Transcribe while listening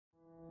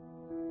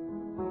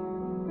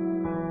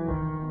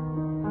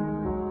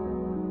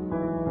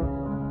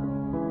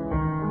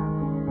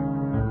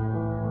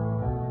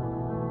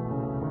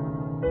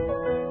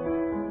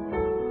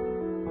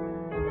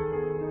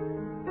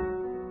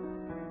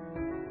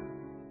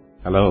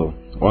Hello,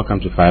 welcome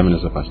to 5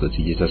 Minutes of Pastor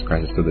T. Jesus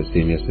Christ is still the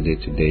same yesterday,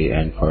 today,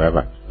 and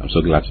forever. I'm so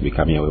glad to be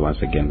coming away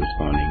once again this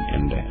morning,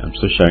 and I'm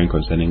still sharing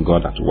concerning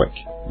God at work.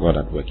 God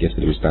at work.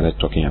 Yesterday we started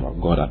talking about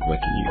God at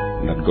work in you,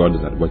 and that God is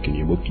at work in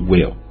you both to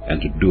will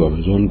and to do of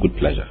His own good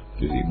pleasure.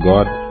 You see,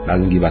 God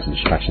doesn't give us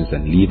instructions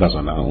and leave us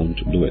on our own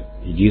to do it.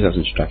 He gives us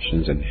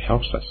instructions and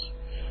helps us.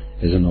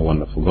 Isn't it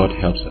wonderful? God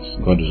helps us.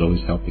 God is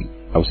always helping.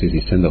 Bible says He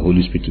sent the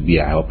Holy Spirit to be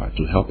a helper,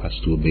 to help us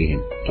to obey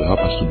Him, to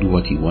help us to do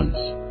what He wants.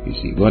 You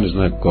see, God is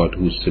not a God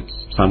who sits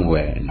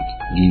somewhere and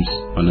gives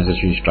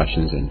unnecessary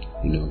instructions and,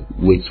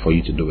 waits for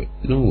you to do it.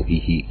 No,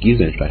 He gives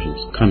the instructions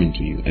coming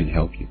to you and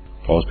help you.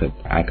 Paul said,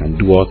 I can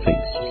do all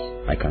things.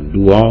 I can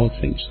do all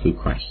things through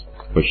Christ,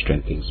 which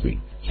strengthens me.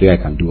 Say, I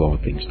can do all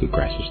things through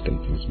Christ, which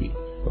strengthens me.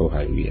 Oh,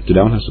 hallelujah. Today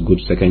I want us to go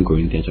to 2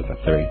 Corinthians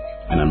chapter 3,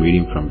 and I'm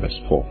reading from verse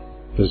 4.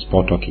 This is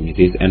Paul talking. It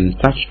says, and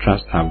such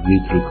trust have we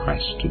through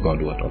Christ to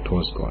Godward or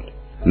towards God.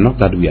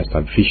 Not that we are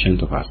sufficient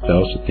of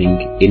ourselves to think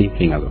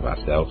anything as of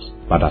ourselves,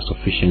 but our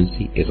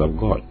sufficiency is of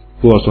God,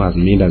 who also has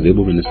made us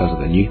able ministers of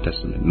the New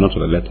Testament, not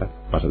of the letter,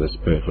 but of the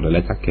Spirit. For the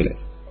letter killeth,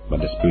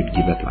 but the Spirit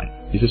giveth life.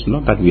 This is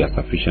not that we are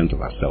sufficient of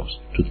ourselves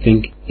to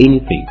think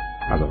anything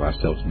as of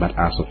ourselves, but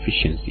our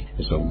sufficiency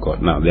is of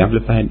God. Now, the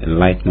Amplified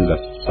enlightens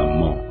us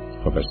some more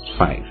for verse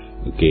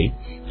 5. Okay?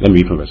 Let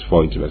me read from verse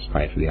 4 into verse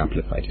 5 for the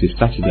Amplified. It says,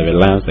 such is the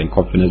reliance and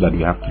confidence that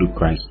we have through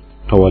Christ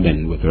toward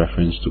and with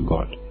reference to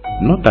God.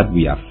 Not that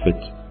we are fit,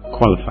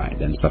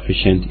 qualified, and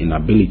sufficient in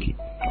ability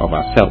of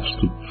ourselves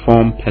to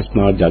form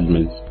personal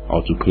judgments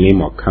or to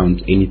claim or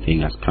count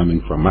anything as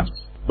coming from us,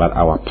 but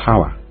our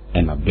power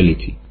and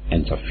ability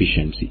and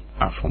sufficiency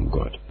are from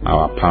God.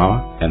 Our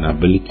power and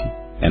ability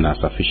and our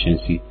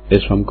sufficiency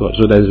is from God.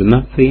 So there is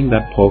nothing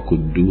that Paul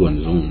could do on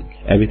his own.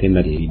 Everything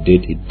that he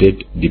did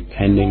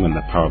depending on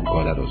the power of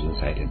God that was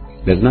inside him.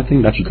 There's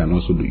nothing that you can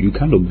also do. You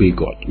can't obey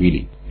God,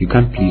 really. You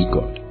can't please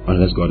God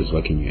unless God is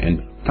working in you. And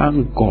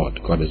thank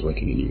God, God is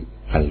working in you.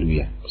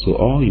 Hallelujah. So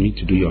all you need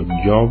to do, your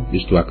job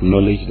is to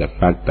acknowledge the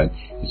fact that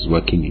He's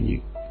working in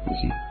you. You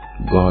see,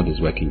 God is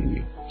working in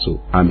you.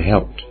 So I'm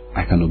helped.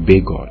 I can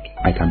obey God.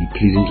 I can be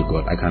pleasing to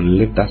God. I can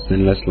live that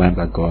sinless life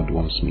that God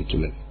wants me to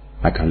live.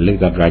 I can live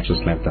that righteous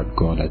life that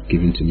God has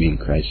given to me in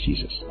Christ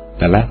Jesus.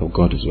 The life of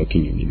God is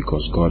working in me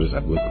because God is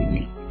at work with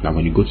me. Now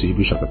when you go to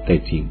Hebrews chapter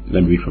 13,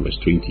 let me read from verse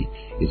 20.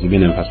 It's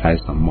even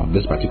emphasized some more.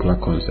 This particular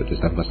concept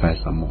is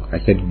emphasized some more. I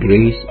said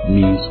grace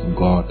means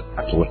God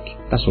at work.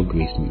 That's what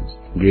grace means.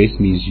 Grace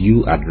means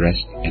you at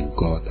rest and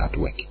God at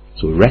work.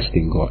 So rest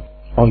in God.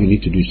 All you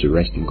need to do is to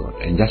rest in God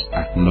and just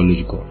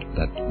acknowledge God.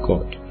 That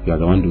God, you are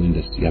the one doing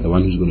this. You are the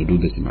one who's going to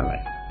do this in my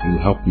life. You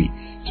will help me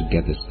to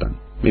get this done.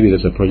 Maybe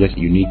there's a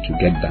project you need to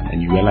get done and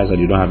you realize that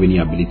you don't have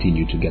any ability in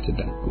you to get it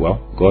done.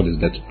 Well, God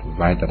is there to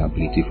provide that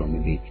ability from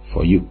within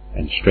for you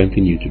and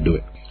strengthen you to do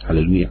it.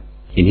 Hallelujah.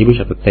 In Hebrews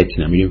chapter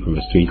 13, I'm reading from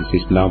verse 20. It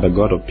says, now the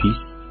God of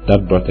peace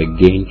that brought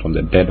again from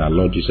the dead our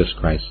Lord Jesus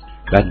Christ,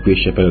 that great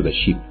shepherd of the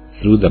sheep,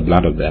 through the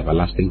blood of the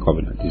everlasting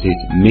covenant, it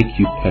says, make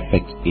you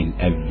perfect in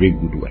every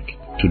good work,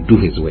 to do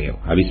His will.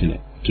 Have you seen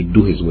it? To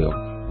do His will,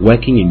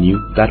 working in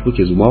you that which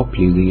is well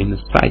pleasing in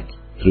His sight,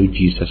 through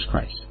Jesus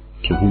Christ,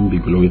 to whom be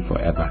glory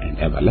forever and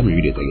ever. Let me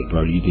read it again,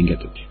 probably you didn't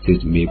get it. It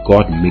says, may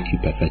God make you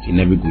perfect in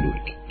every good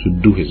work, to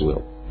do His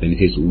will. Then it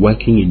says,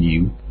 working in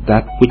you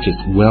that which is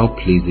well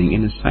pleasing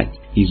in His sight.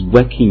 He's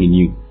working in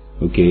you,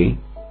 okay,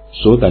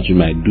 so that you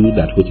might do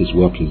that which is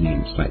well pleasing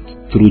in His sight,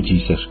 through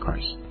Jesus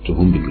Christ, to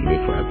whom be glory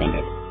forever and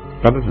ever.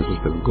 Brothers and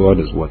sisters, God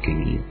is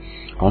working in you.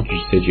 I want you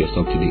to say to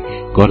yourself today,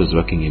 God is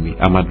working in me.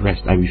 I'm at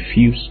rest. I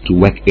refuse to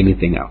work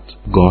anything out.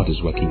 God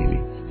is working in me.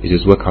 It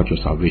says, work out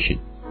your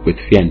salvation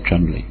with fear and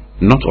trembling,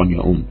 not on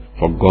your own,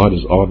 for God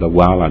is all the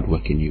while at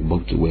work in you,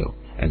 both to will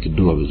and to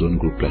do of His own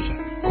good pleasure.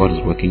 God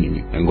is working in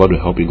you, and God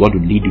will help you. God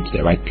will lead you to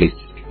the right place.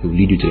 He will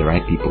lead you to the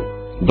right people.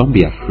 Don't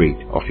be afraid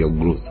of your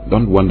growth.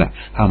 Don't wonder,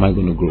 how am I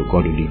going to grow?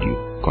 God will lead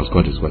you, because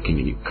God is working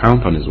in you.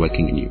 Count on His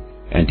working in you,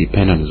 and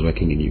depend on His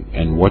working in you,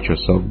 and watch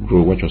yourself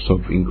grow, watch yourself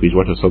increase,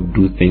 watch yourself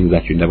do things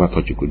that you never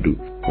thought you could do.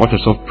 Watch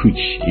yourself preach.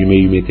 You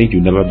may think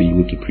you'll never be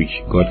able to preach.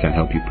 God can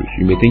help you preach.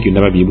 You may think you'll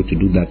never be able to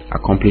do that,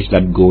 accomplish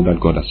that goal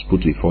that God has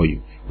put before you.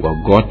 Well,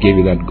 God gave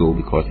you that goal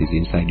because He's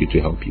inside you to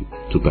help you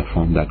to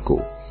perform that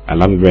goal. I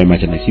love you very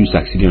much, and I see you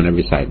succeeding on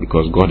every side,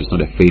 because God is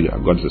not a failure.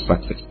 God is a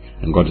success,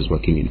 and God is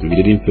working in you. If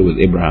He didn't fail with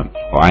Abraham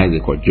or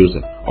Isaac or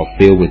Joseph, or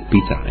fail with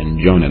Peter and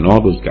John and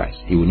all those guys,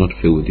 He will not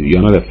fail with you.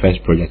 You're not the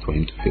first project for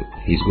Him to fail.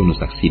 He's going to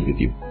succeed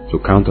with you. So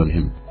count on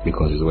Him,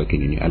 because He's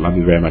working in you. I love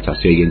you very much. I'll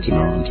see you again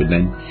tomorrow. Until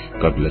then,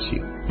 God bless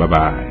you.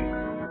 Bye-bye.